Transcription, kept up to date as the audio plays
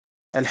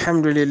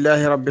الحمد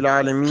لله رب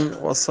العالمين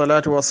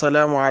والصلاة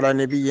والسلام على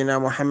نبينا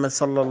محمد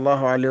صلى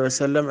الله عليه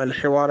وسلم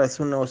الحوار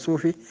السنة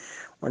والصوفي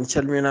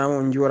ونسلمنا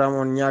ونجورا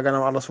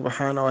ونياغنا الله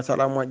سبحانه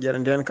وتعالى موجر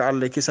دينك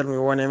الله كسل من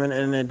وانا من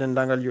ان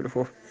دندانغال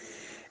جولفوف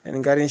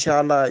en gari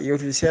inchallah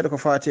yewtude seeɗa ko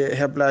fati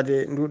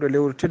heblade nduɗo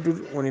lewru tedduɗo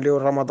woni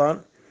lewru ramadan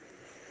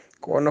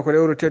ko wonno ko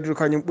lewru tedduɗo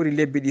kañum ɓuuri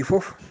lebbi ɗi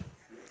foof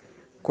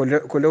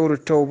ko lewru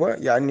tawba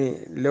yani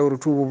lewru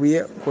tuuba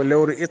wiye ko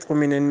lewru itqu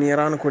min en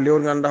niran ko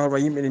lewru ganduɗa hoorema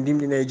yimɓe ne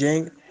dimɗina e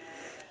jeyga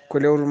ko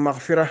lewru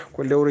maghfira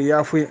ko lewru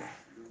yaafuya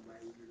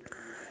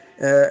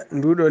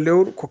nduɗo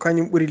lewru ko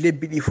kañum ɓuuri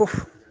lebbi ɗi foof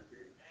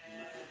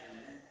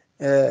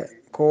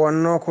ko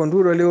wonno ko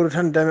nduɗo lewru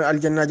tan dame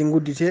aljannaji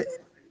guddite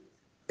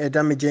e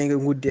damme jeyge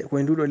gudde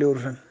koye nduɗo lewru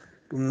tan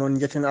ɗum noon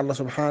jetten Allah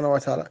subhanahu wa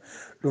taala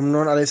ɗum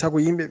noon alay saago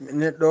yimɓe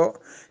neɗɗo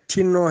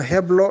tinno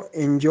heblo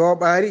e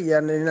jooɓari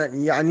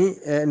yani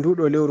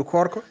nduɗo lewru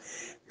korka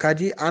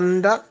kadi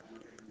anda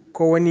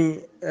ko woni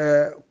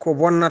ko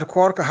bonnata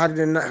korka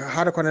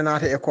haade kone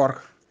naata e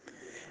korka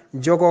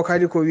jogo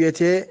kadi ko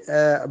wiyete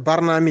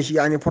barnamiji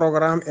yani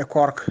programme e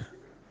korka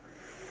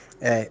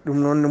eyyi ɗum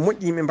noon no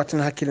moƴƴi yimɓe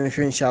mbattana hakkille no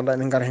fewi inchallah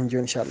eɗen gara hen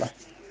joni inchallah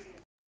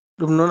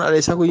ɗum noon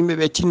alay saago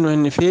yimɓeɓe tinno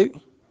hen no fewi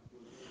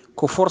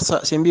ko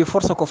forsa se mbi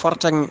forsa ko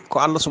fartange ko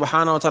Allah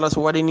subhanahu wa taala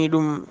so waɗani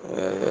ɗum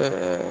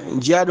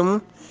jiyaɗo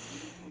mum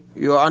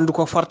yo andu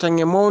ko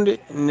fartange mawde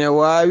ne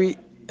wawi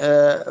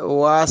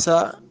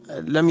wasa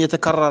lam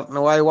yatakarrar ne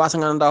wawi wasa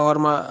ganduɗa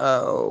hoorema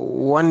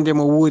wonde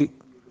mo wuuri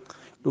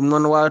ɗum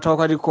noon wawi taw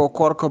kadi ko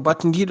korka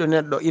battidiɗo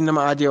neɗɗo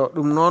innama aadi o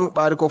ɗum noon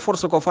ɓaade ko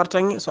force ko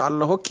fartange so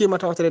Allah hokkima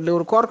tawtere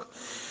lewru korka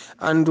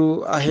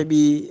andu a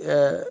heeɓi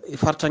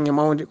fartange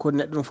mawde ko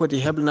neɗɗo ɗum foti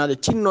heblanade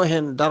tinno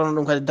hen darno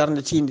ɗum kadi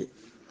darde tinde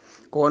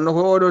ko wonno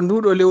ko oɗo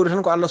nduɗo lewru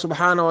tan ko Allah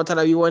subhanahu wa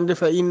taala wi wonde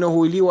fa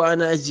innahu li wa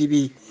ana ajji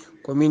bihi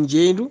ko min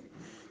jeyndu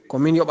ko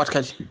min yoɓat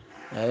kadi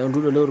eyi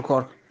nduɗo lewru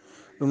korka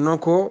ɗum noon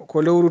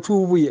ko lewru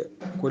tuubuye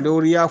ko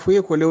lewru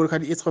yaafuye ko lewru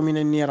kadi itqa min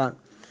en niran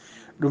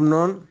ɗum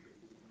noon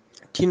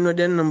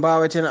tinnoɗen no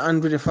mbaweten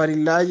andude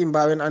farillaji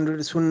mbawen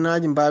andude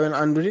sunnaji mbawen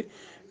andude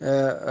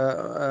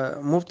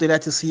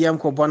mubtilati siyam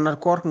ko bonnat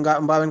korka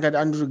mbawen kadi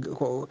andude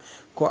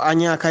ko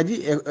aña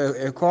kadi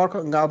e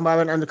korka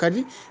mbawen andude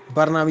kadi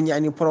barnaɓe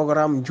jiani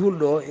programme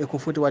julɗo o eko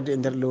foti wadde e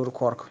nder lewru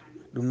korka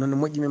ɗum noon no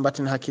moƴƴi min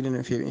mbatten hakkille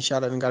no fewi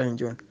inchallah en gara hen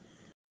joni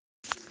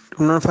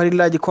ɗum noon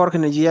farillaji korka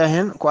ne jeeya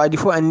hen ko adi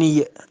foof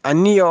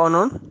anniya o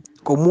noon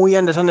ko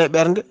muyande tan e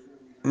ɓerde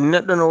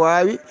neɗɗo no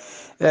wawi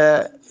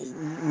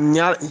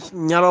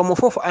ñalawma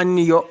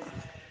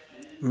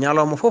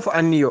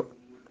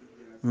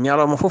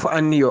foof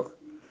anniyo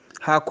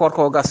ha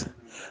korka o gasa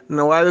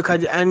no wawi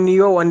kadi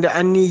anniyo wonde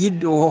anni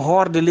yidde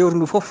horde lewru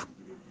ndu foof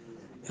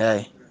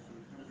eyyi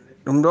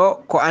ɗum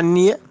ɗo ko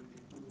anniya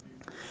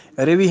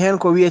rewi hen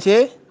ko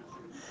wiyete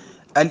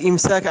al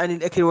imsak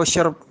anil akli wa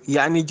sharb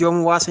yani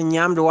joomum wasa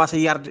ñamde wasa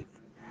yarde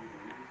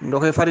ndo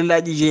koye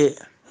farillaji jeeye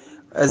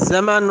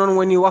zaman noon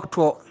woni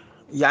waktu o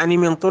yani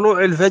min tuluu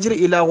al fajre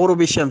ila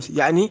ghurubi shams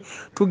yani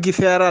tuggi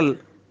feeral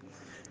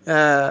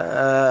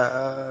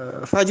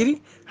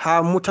fajri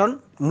ha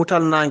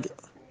mutal nangue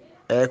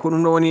eyyi ko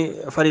ɗum ɗo woni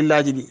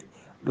farillaji ɗi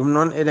ɗum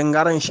noon eɗen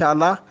gara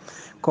inchallah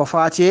ko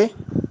faate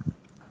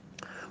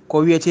ko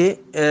wiyete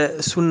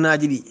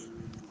sunnaji ɗi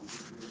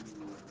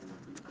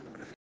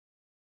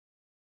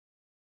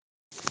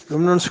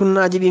ɗum noon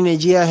sunnaji ɗi ne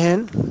jeeya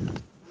hen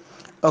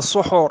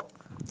as-suhur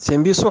se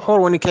mbi suhur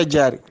woni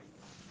kejjari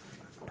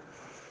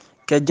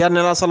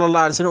nela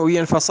sallallahu alaihi wasallam o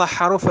wiyen fa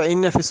sahharu fa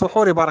inna fi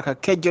suhuri baraka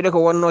kejjoɗe ko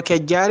wonno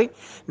kejjari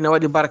ne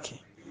waɗi barke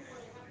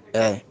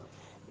eyyi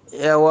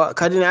ewa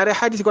kadi ne ari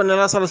hadith ko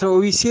nela sallallahu alaihi wasallam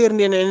o wi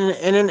serndi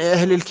enen e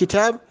ahlil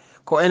kitab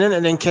ko enen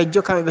eɗen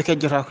kejjo kamɓe ɓe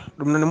kejjotako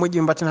ɗum noon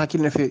moƴƴi mbatten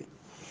hakkille no fewi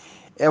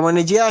e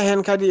woni jeeya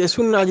hen kadi e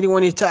sunnaji ɗi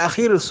woni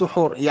ta'khir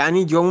suhur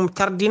yani jomum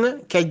tardina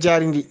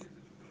kejjari ndi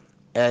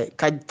eyyi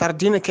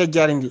tardina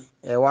kejjari ndi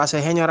e wasa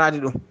heñorade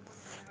ɗum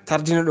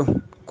tardina ɗum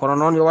kono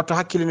noon yo wattu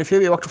hakkille no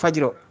fewi e waktu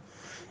fajiri o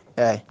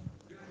eyyi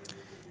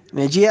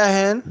ne jeeya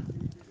hen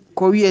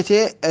ko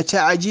wiyete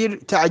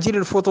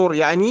ta'jil futur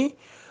yani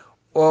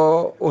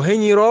o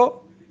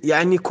heñiro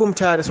yani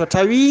kumtare so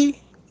tawi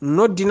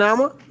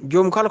noddinama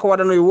joomum kala ko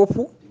waɗano yo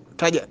woppu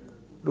taƴa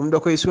ɗum ɗo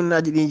koye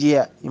sunnaji ɗi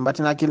jeeya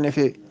mbatten hakkille no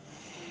fewi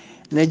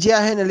ne jeeya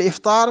hen el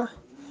iftar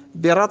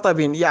bi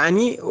ratabin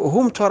yani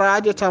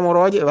humtorade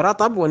tamoroje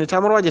ratab woni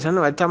tamoroje tan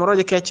waɗi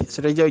tamoroje kecce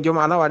so tawi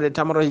joomum ala waɗa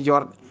tamoroje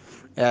jorɗe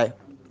eyyi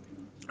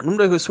ɗum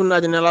ɗo ko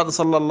sunnaji nelaɗo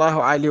sallllahu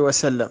alayhi wa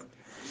sallam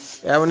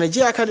eyyi ne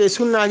jeeya kadi e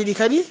sunnaji ɗi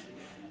kadi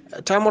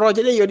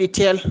tamoroje ɗe yoɗi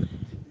teel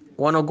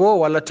wona goho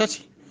walla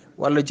tati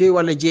walla joyi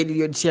walla jeeɗiɗi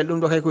yoɗi teel ɗum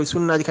ɗo kay koye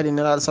sunnaji kadi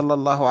nelaɗo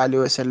sallllahu alayhi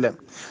wa sallam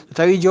so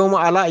tawi joomum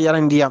ala yara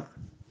ndiyam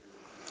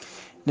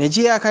ne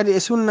jeeya kadi e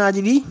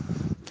sunnaji ɗi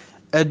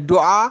e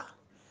du'a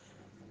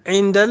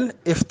indal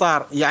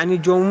iftar yani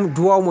joomum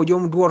duwawmo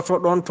joomum duworto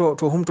ɗon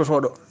to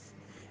humtotoɗo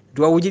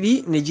duwawuji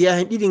ɗi ne jeeya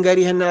hen ɗiɗi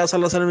gaari hen nelaɗo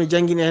sallah sallam ne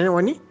jangguini hen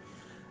woni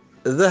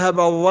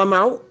dhahaba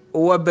adh-dhama'u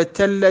wa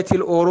batallat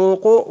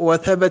al-uruq wa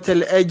thabata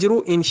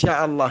al-ajru insha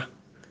Allah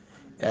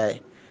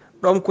eyyi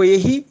ɗon ko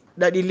yeehi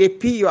ɗaɗi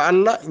leppi yo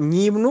Allah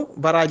ñimnu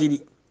baraji ɗi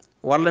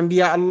walla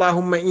mbiya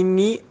allahumma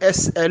inni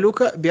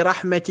as'aluka bi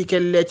rahmatika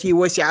allati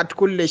wasi'at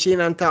kulle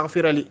shay'in an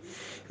taghfira li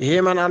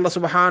heman Allah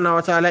subhanahu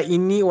wa ta'ala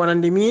inni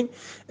wonande min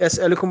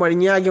as'aluka maɗa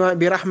ñaguima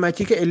bi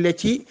rahmatika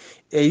allati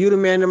e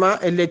yurmede ma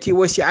allati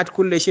wasi'at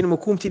kulle shay'in mo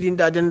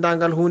kumtiɗinɗa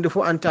dendagal hunde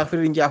fof an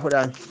taghfira ɗi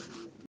jafuɗami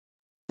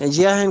e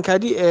jeeya hen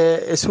kadi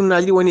e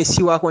sunnaji ɗi woni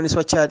siwako woni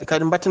soccade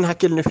kadi batten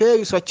hakkille no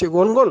fewi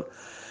soccegol ngol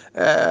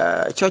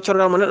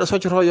coccorgal mo neɗɗo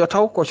soccoto yo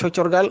taw ko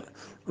coccorgal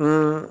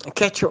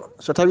kecco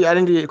so tawi aɗa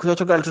andi ko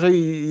coccorgal so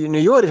tawi no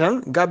yoori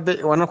tan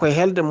gabbe wona koye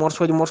helde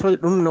morsoje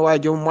ɗum no wawi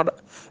joomum moɗa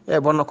e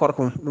bonna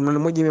korka mum ɗum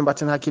noon moƴƴi min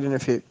batten hakkille no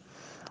fewi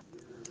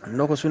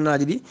no ko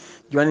sunnaji ɗi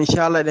joni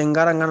inchallah eɗen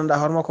gara gandanɗa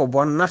hoorema ko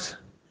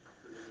bonnata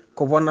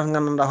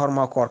gandanɗa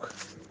hoorema korka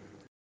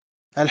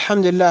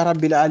alhamdulillah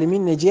rabbil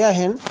alamin ne jeeya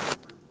hen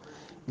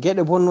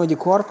gueɗe bonnoji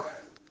korka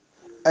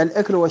al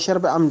aklu wa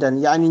sharbe amdan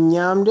yani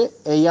ñamde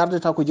e yarde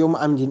taw ko joomum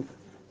amdini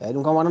eyyi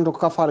ɗum kam wonanta ko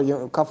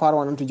kafara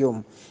wonanta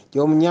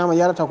joomum ñama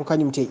yara taw ko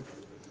kañum teyi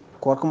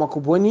korka makko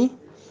boni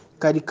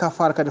kadi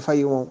kafara kadi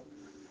fayi mum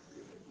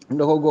ɗum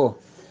ɗo ko goho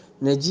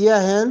ne jeeya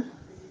hen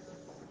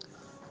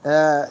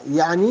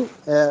yani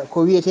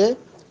ko wiyete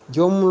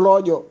joomum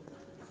looƴo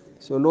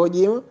so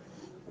looƴima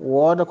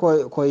wooda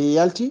ko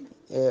yalti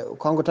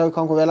kanko tawi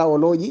kanko wela o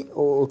looƴi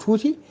o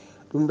tuuti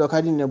ɗum ɗo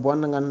kadi ne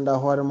bonna gandanɗa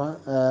hoorema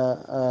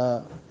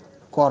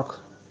korka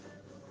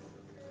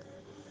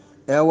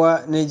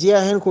ewa ne jeeya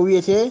hen ko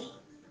wiyete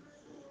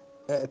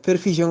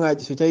perfusion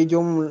ngaji so tawi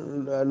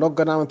joomum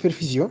logganama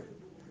perfusion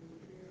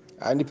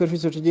andi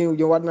perfusion to joomum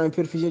waɗanama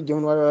perfusion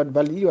joomum waɗa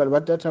balɗe ɗiɗi walla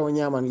wadda taw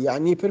ñaman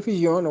yani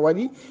perfusion no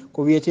waɗi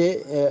ko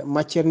wiyete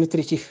matiére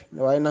nutritif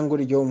ne wawi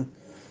nanggude joomum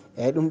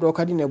eyyi ɗum ɗo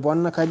kadi ne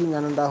bonna kadi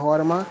gandanɗa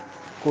hoorema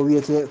ko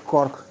wiyete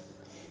korka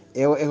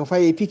eko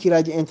fayi e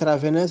piquraji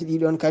intraveineuse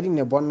ɗiɗon kadi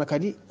ne bonna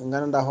kadi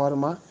gandanɗa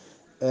hoorema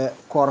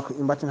korka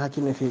ɓe batten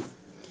hakkille no fewi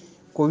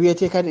ko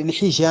wiyete kadi el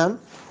hijam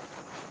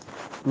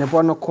ne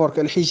bonna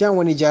korka el hijam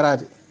woni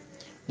jarade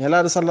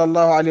nelaɗo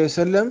sallllahu alayhi wa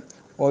sallam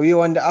o wi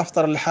wonde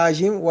aftar al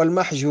hajim wal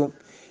mahjum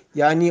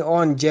yani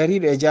on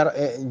jariɗo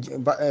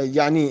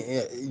yani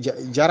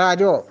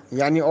jarade o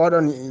yani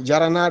oɗon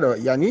jaranaɗo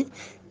yani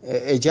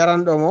e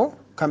jaranɗo mo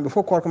kamɓe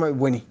fof korka mabɓe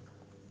boni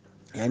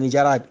yani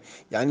jarade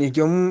yani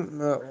joomum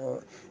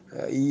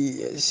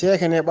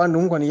sekane ɓandu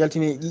mum kono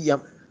yaltini ƴiƴam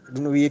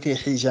ɗum o wiyete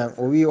hijam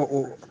o wi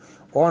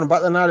on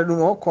baɗanaɗo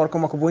ɗum o korka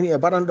makko boni e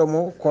baɗanɗo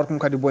mo korka mum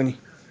kadi boni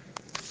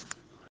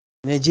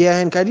ne jeeya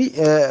hen kadi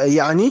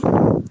yani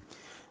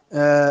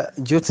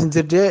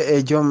jottodirde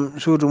e joom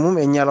suudu mum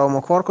e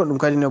ñalawma korka ɗum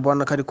kadi ne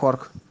bonna kadi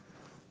korka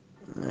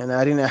ene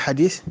arina e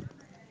hadis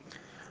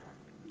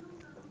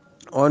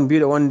on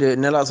mbiɗo wonde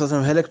nelaɗo sa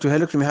sallam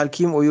helektu mi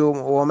halkima o wi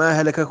woma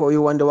helakaka o wi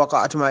wonde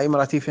waqa'at ma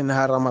imrati fi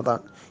nahar ramadan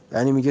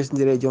yani mi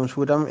jottodiri e joom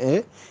suudam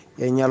e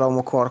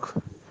ñalawma korka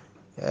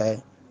eyyi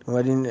ɗum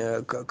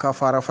waɗi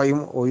kafara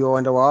fayimo o wi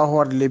wonde wawa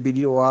horde lebbi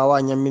ɗiɗi o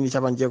wawa ñamminde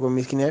capan jeegom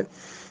miskineɓe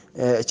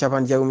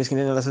capan jeegom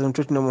miskineɓe nelaɗo sa sallam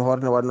tottinomo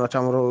horde no waɗno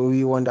tamro o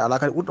wi wonde ala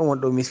kadi ɓurɗo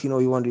wonde ɗo miskine o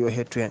wi wonde yo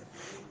hettu hen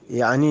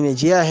yani ne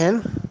jeeya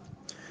hen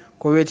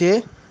ko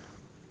wiyete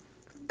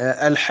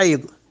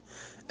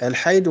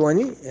alhayd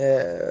woni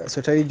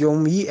so tawi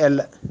joomum yi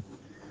ella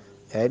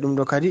eyyi ɗum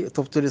ɗo kadi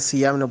tobtude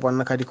siyam ne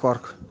bonna kadi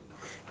korka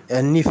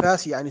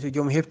nifas yani so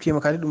joomum heptima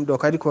kadi ɗum ɗo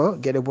kadi ko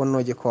gueɗe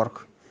bonnoje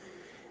korka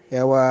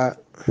ewa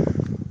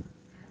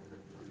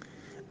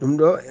ɗum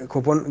ɗo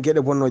ko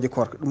gueɗe bonnoje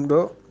korka ɗum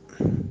ɗo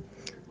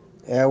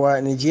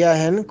ewa ne jeeya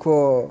hen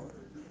ko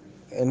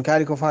en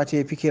kaali ko fati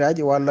e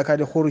pikiraji walla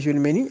kadi khurujul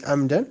meni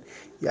amdan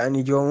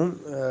yani joomum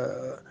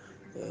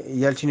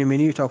yaltino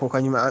meni taw ko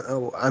kañum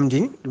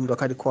amdini ɗum ɗo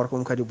kadi korka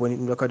mum kadi boni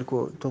ɗum ɗo kadi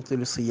ko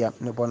tobtilu siyam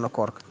ne bonna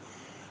korka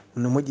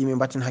no moƴƴi min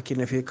batten hakkille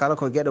no fewi kala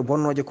ko gueɗe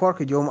bonnoje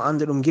korka joomum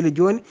anda ɗum guila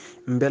joni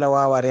beela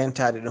wawa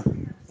rentade ɗum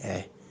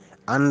eyyi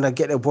anda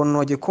gueɗe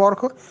bonnoje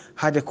korka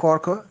haade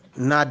korka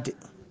nadde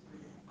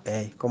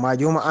eyyi koma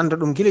joomum anda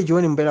ɗum guila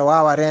joni beela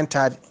wawa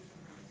rentade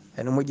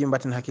ene moƴƴi min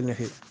batten hakkille no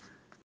fewi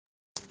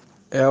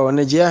ewa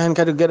ne jeeya hen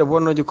kadi gueɗe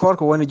bonnoje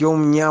korka woni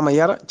joomum ñaama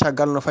yara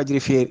caggal no fajiri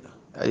feeri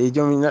aɗa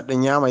joomum neɗɗo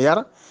ñaama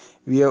yara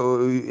wiya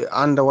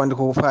anda wonde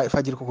ko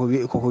fajiri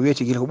koko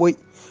weeti guila ko ɓooyi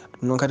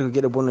ɗum noon kadi ko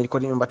gueɗe bonnoje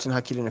kodi min batten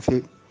hakkille no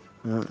fewi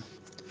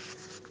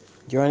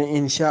joni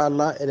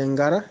inchallah eɗen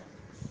gara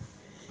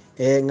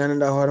e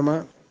gandanɗa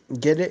hoorema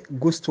gueɗe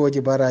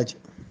gustoje baraji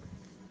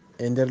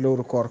e nder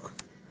lewru korka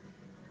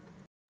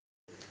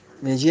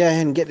ne jeeya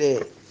hen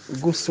gueɗe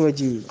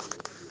gustoji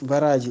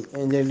baraji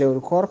e nder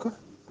lewru korka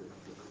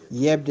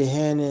yebde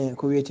hen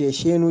ko wiyete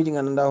cheinuji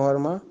gandanɗa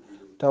hoorema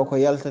taw ko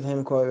yaltata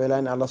hen ko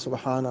welani Allah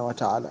subhanahu wa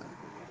ta'ala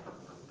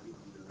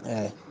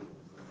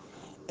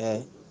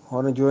eyyi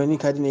hono joni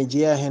kadi ne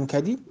jeeya hen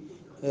kadi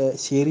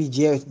série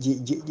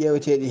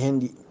ƴeweteɗi hen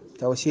ɗi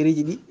taw série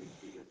ji ɗi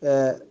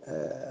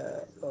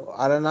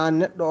alana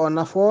neɗɗo o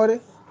nafoore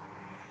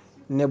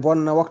ne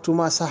bonna waktu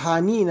ma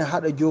saaha ni ne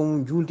haɗa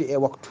joomum julde e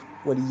waktu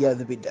wal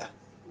iyadu billah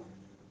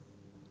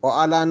o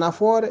ala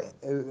nafoore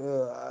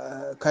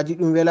kadi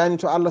ɗum welani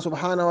to Allah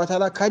subhanahu wa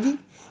taala kadi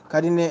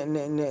ne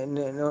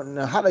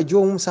haɗa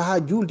jomum saaha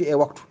julde e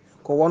waktu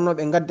ko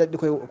wonnoɓe gaddatɗi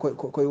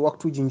koye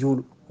waktuji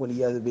juulu wal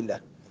iyadu billah.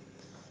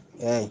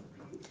 eyyi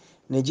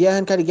ne jeeya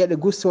hen kadi gueɗe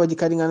gustoje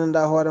kadi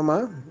gandanɗa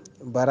hoorema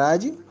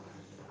baraji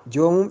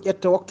jomum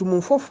ƴetta waktu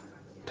mum foof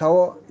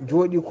tawa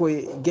jooɗi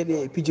koye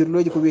gueɗe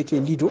pijirloji ko wiyete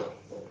lido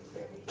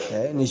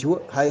eyyi ne joue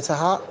hay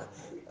saaha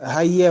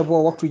hay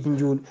yeebo waktuji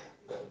juulu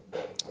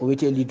ko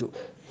wiyete lido.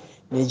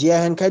 ne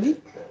jeeya hen kadi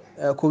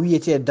ko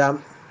wiyete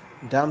dam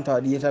tawa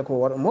ɗiyata ko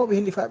worɓe mawɓe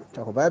hellifaɓe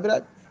taw ko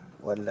babiraɓe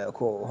walla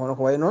ko hono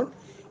ko way noon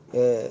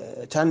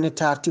tan ne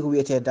tarti ko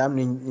wiyete dam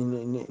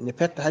ne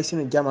petta hay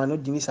sino jama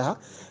noddini saaha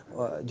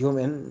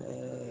jomumen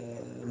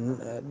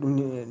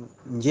ɗum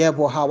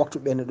jeebo ha waktu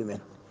ɓenna ɗumen.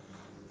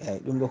 eyyi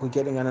ɗum ɗo ko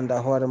gueɗe gandanɗa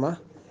hoorema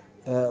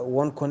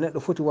wonko neɗɗo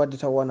foti wadde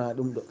taw wona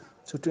ɗum ɗo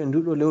surtout e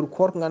nduɗo lewru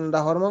korko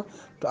gandanɗa hoorema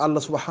to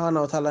Allah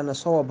subhanahu wa taala ne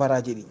sowa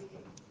baraji ɗi.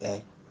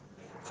 eyyi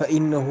fa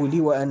innahu li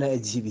wa ana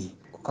ajzi bihi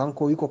ko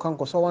kanko wi ko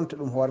kanko sowanta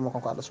ɗum hoorema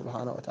kanko Allah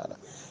subhanahu wa taala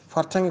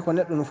fartange ko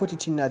neɗɗo no foti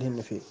tinnade hen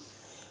no fewi.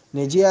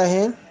 ne jeeya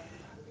hen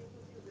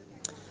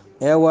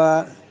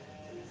ewa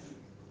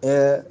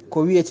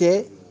ko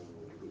wiyete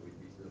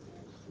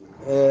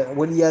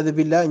wal iyadu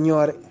billah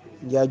ñoore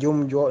jeeya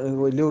joomum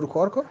lewru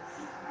korko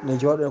ne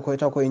jooɗo koye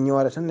taw koye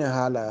ñoore tan ne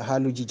haala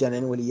haaluji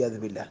janane wal iyadu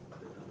billah.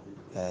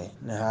 eyyi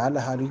ne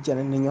haala haaluji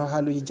janane ne ñooha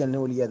haaluji janane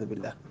wal iyadu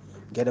billah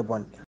gueɗe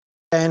bonɗe.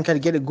 hen kadi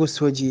gueɗe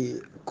gostoji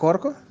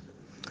korko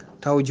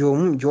taw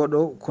jomum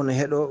jooɗo kono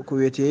heeɗo ko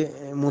wiyete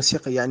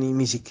musique yani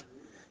musique.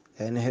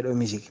 eyyi ne heeɗo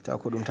musique taw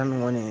ko ɗum tan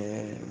woni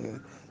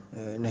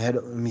ne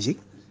heeɗo musique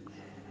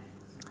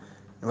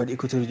ne waɗi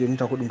écouteur ji ɗum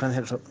taw ko ɗum tan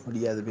heɗoto wal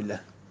iyadu billah.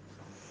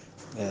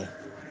 eyyi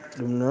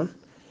ɗum noon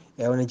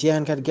ne jeeya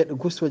hen kadi gueɗe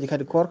gustoje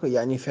kadi korko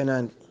yani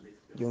fenade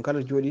joni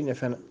kala jooɗi ne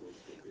fena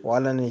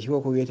walla ne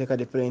joue ko wiyete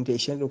kadi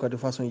présentation ɗum kadi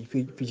façon ji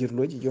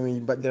pijirloji jomum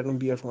mbaɗɗira ɗum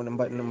mbiyata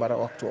no mbara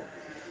waktu o.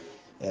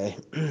 eyyi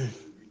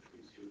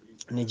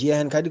ne jeeya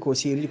hen kadi ko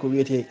série ko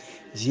wiyete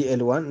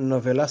JL1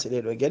 novelas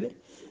ɗeɗo gueɗe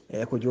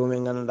eyyi ko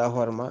jomumen gandanɗa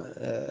hoorema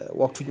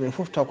waktuji men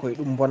foof taw koye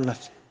ɗum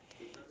bonnata.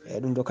 eyyi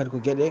ɗum ɗo kadi ko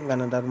gueɗe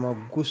gandanɗa ɗuma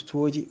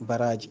gustoji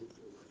baraji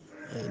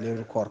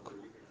lewru korko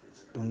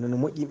ɗum noon ne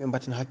moƴƴi yimɓe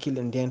mbattina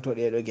hakkille ndento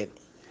ɗeɗo gueɗe.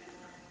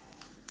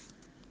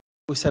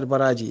 ustad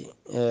baraji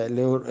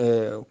lewru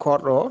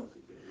korɗo o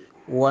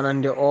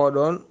wonande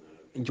oɗon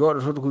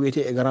jooɗotoɗo ko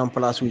wiyete e grand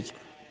place uji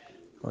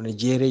hono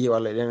jeereji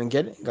walla ɗen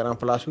gueɗe grand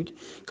place uji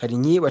kadi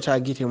ñiiɓata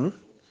guite mum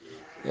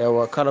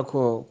ewa kala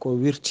ko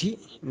wirti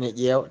ne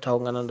ƴeewa taw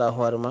gandanɗa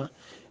hoorema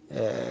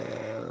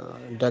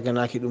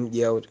daganaki ɗum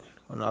ƴeewde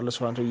hono Allah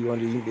subahana taala wi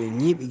wonde yimɓe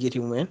ñiiɓe guite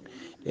mumen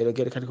ɗeɗo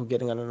gueɗe kadi ko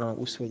gueɗe gandanɗa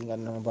ustoji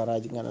gandanɗa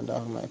baraji gandanɗa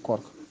hoorema e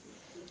korka.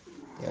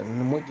 eyyi ɗum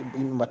ne moƴƴi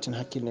yimɓe mbattina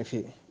hakkille no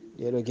fewi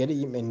ɗeɗo gueɗe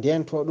yimɓe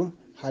ndento ɗum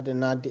haade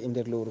nadde e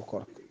nder lewru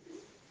korka.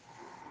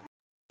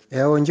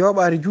 eyyi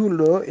jooɓari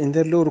julɗo e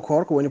nder lewru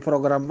korka woni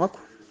programme makko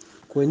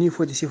ko ni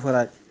foti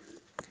siforade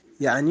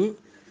yani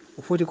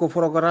o foti ko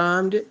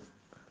programme de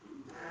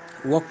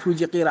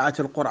waktuji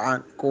qira'atul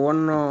Qur'an ko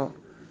wonno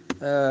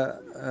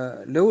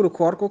lewru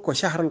korko ko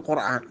shahrul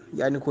Qur'an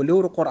yani ko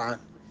lewru Qur'an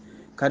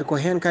kadi ko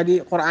hen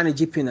kadi Qur'an e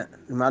jippina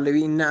ɗum Allah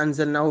wi inna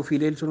anzalnahu fi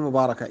laylatil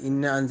mubaraka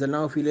inna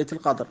anzalnahu fi laylatil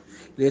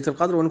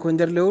qadr woni ko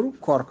nder lewru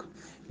korka.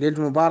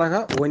 leylatul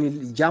mubaraka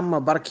woni jamma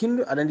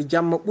barkindo aɗa andi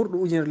jamma ɓurɗo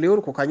ujunere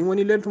lewru ko kañum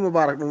woni leylatul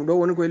mubaraka ɗum ɗo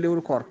woni koye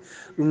lewru korka.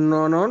 ɗum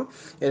noon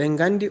eɗen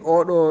gandi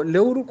oɗo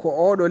lewru ko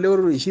oɗo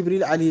lewru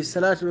Jibril alayhi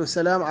salatu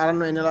wassalam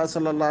aranno e nelaɗo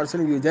sallallah alih w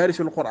sallam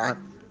yudarisul Qur'an.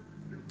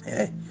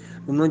 eyyi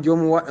ɗum noon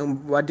jomum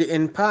wadde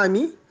en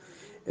paami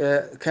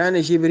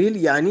kana Jibril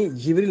yani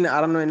Jibril ne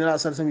aranno e nelaɗo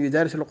sallallahu alaihi wasallam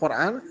yudarisul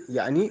Qur'an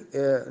yani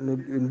no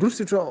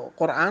dursito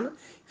Qur'an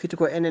fiti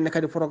ko enenne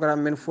kadi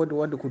programme men fodde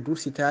wadde ko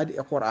dursitade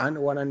e Qur'an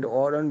wonande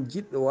oɗon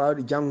jiɗɗo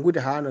wawde janggude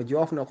ha no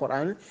jofno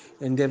Qur'an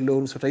e nder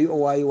lewru so tawi o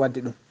wawi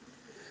wadde ɗum.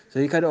 so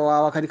tawi kadi o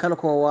wawa kadi kala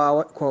ko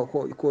wawa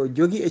ko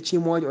jogui e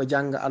cimoje o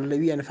jangga Allah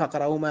wi en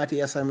faqra'u ma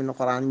tayassara min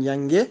Qur'an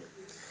jangge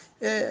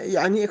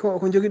yani ko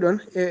jogui ɗon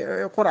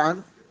e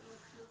Qur'an.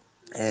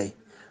 eyyi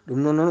ɗum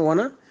noon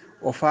wona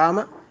o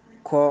faama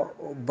ko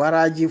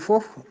baraji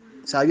foof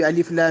sa wi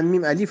alif lam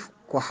mim alif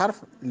ko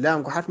harf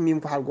lam ko harf mim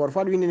ko harf goto fo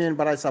aɗa windini hen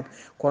baraji sappo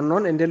kono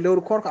noon e nder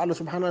lewru korko Allah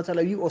subahanahu wa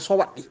taala wi o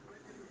sowatɗi.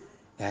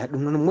 eyyi ɗum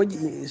noon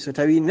moƴƴi so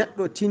tawi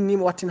neɗɗo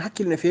tinnima wattina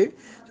hakkille no fewi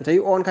so tawi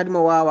on kadi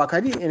mo wawa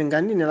kadi en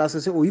gandi nela sa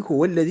o wi ko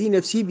walladi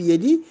nafsi bi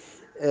yadi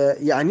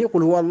yani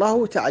qul huwa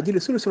allahu ta'dilu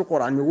sulusul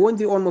Qur'an mi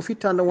wondiri on mo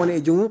fittande wona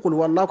e joomum qul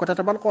huwa allahu ko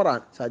tatabal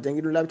Qur'an sa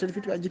jangi ɗum laabi tati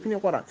fitti a jippini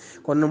Qur'an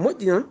kono no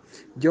moƴƴi noon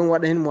jomum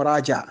waɗa hen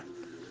mouraja.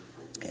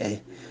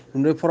 eyyi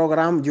ɗum ɗo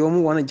programme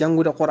jomum wona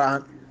janggude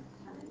Qur'an.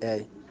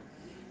 eyyi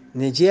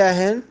ne jeeya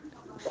hen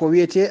ko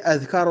wiyete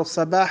adkaru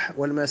sabah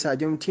wal masa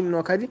jomum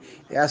tinno kadi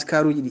e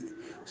askaruji ɗi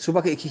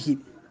subaka e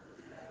kikiɗe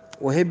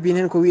o hebbini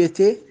hen ko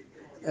wiyete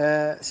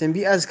so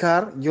mbi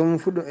askar jomum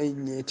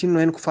fuɗɗo tinno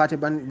hen ko fate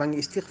banggue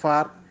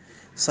istighfar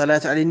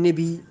salatu ala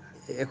nabi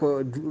e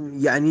ko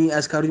yani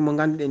askaruji mo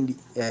ganduɗen ɗi.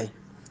 eyyi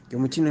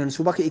jomum tinno hen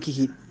subaka e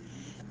kikiɗe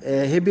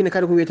hebbini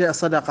kadi ko wiyete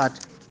sadaqat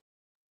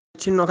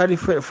tinno kadi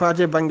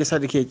fate bange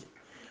sadikeji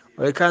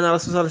wa kana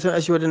rasul sallallahu alaihi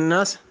wasallam ashhadu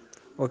an-nas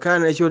wa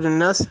kana ashhadu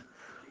an-nas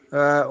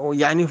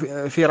يعني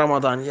في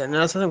رمضان يعني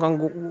الناس كان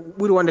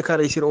بوري وند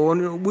كاري سير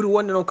بوري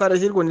وند نو كاري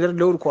سير كون nder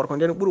lewru koor ko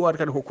nden buri wad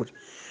kadi hokkude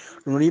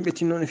dum yimbe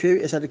tinno no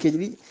fewi e sadikeji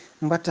di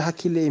mbatta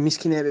hakkille e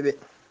miskineebe be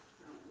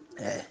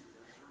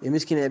e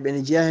miskineebe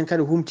ne jiya hen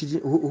kadi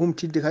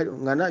humtidde kadi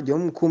ngana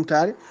joom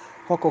kumtare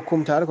hokko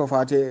kumtare ko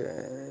fate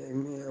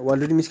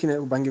wallude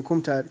miskineebe bangi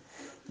kumtare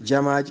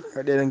jamaaji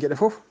de ngede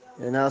fof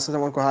ena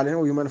sasamon ko haalen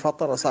o yuman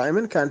fattara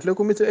sa'iman kanat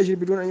lakum mithlu ajri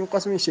bidun an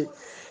yunqas min shay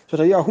so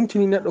tawi a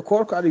humtini neddo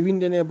koor ko ada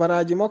windene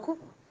baraji makko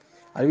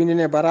ada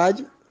windene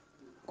baraji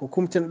ko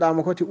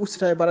kumtinɗama ko te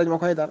ustata e baraji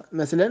makko haydara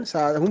masalan sa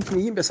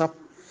humtini yimɓe sappo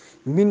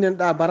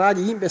bindenɗa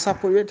baraji yimɓe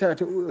sappo ɓe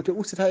te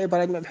ustata e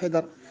baraji maɓɓe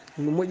haydara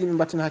ɗum moƴƴi ɓe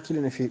mbattina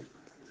hakkille no fewi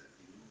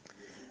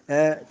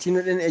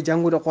tinnoɗen e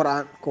janngude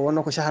qur'an ko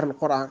wonno ko shahrul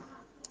qur'an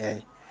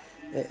eyyi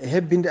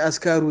hebbinde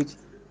askaruji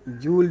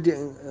julde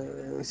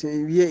so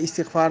wiye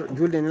istighfar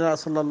julde nela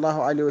sallllahu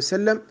alayhi wa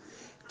sallam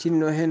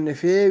tinno hen no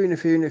fewi no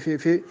fewi no fewi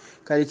fewi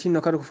kadi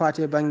tinno kadi ko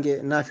fate banggue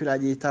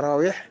nafilaji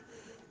tarawih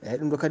eyyi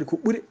ɗum ɗo kadi ko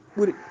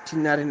ɓuuri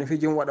tinnade no fewi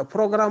jomum waɗa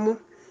programme mum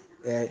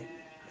eyyi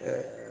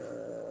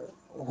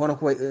hono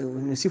ko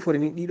no sifori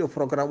ni ɗiɗo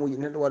programme uji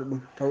neɗɗo waɗa ɗum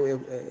taw e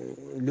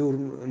lewru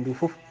ndu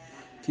foof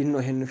tinno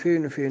hen no fewi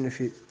no fewi no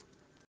fewi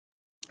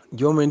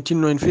jomumen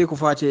tinno hen fewi ko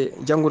fate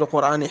janngude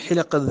qur'an e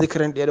hilqa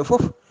dhicre en ɗeɗo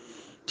foof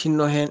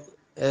tinno hen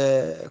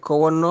ko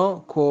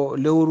wonno ko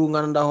lewru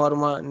ganduɗa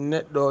hoorema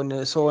neɗɗo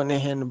ne sowone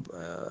hen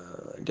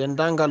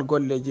dendagal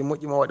golleji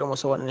moƴƴi ma waɗi omo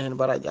sowone hen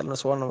baraji Allah no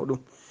sowannamo ɗum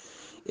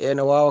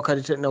ene wawa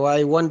kadi ne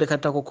wawi wonde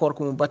kadi taw ko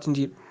korko mum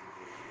battidiɗo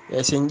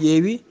e sen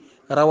ƴeewi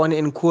rawane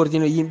en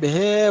kordino yimɓe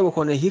heewa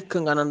kono hikka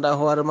gandanɗa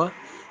hoorema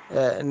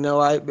ne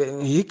wawi ɓe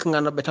hikka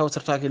gandanɗa ɓe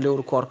tawtortake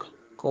lewru korka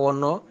ko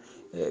wonno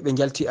ɓe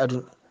jalti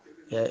aduna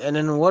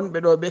enen wonɓe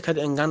ɗo ɓe kadi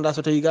en ganda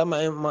so tawi ga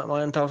ma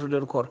en tawto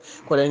lewru koor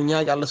kono en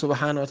ñaaƴi Allah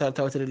subhanahu wa ta'ala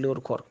tawtere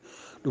lewru koor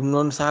ɗum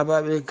noon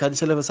sahabaɓe kadi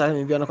salafa salih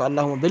ɓe mbiyano ko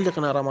allahumma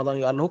belliqna ramadan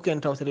yo Allah hokku en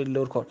tawtere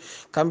lewru koor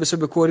kamɓe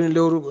soɓe korini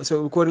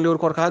lewru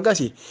koor ka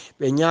gasi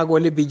ɓe ñaago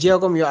lebbi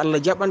jeegom yo Allah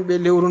jaɓanɓe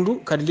lewru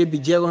ndu kadi lebbi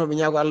jeegom ɓe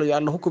ñaago Allah yo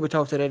Allah hokkuɓe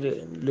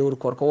tawtorede lewru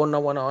koor ko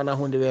wonno wona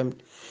hunde wemde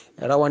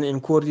rawane en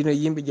kordino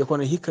yimɓe je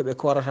kono hikka ɓe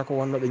korata ko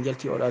wonno ɓe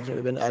jalti oɗo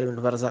aduna ɓe ɓen alimul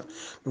barza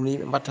ɗum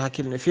yimɓe mbatta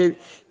hakkille no fewi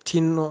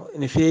tinno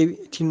no fewi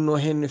tinno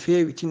hen no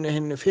fewi tinno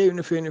hen no fewi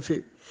no fewi no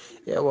fewi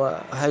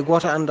ewa hay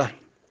goto anda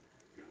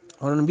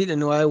hono no mbiɗen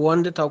ne wawi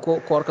wonde taw ko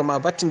korka ma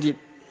battidiɗo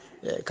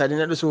kadi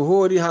neɗɗo so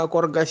hoori ha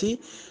koor gasi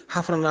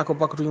hafrana ko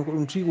bakatuñum ko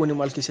ɗum tigi woni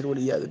malkisel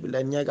woni iyadu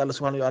billah en ñaagui Allah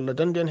subahanahu yo Allah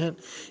dandu en hen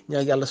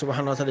ñaagui Allah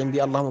subahanahu wa taala en mbi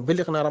allahuma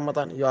belliqna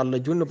ramadan yo Allah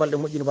junnu balɗe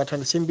moƴƴine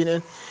battane sembina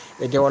en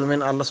e dewal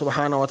men Allah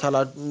subahanahu wa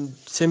taala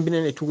sembina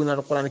en e tugunade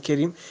qouran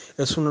karim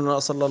e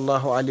sunnana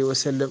sallllahu alayhi wa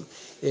sallam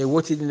e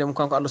wotiɗindemo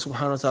kanko Allah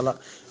subahanahu wa taala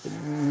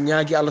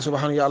ñaagui Allah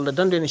subahanahu yo Allah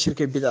dandu en e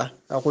shirke bid'a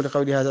aqulu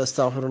qawli hada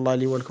astaghfirullah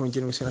li wa lakum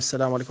jami'an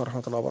assalamu aleykum wa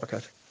rahmatullahi wa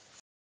barakatuh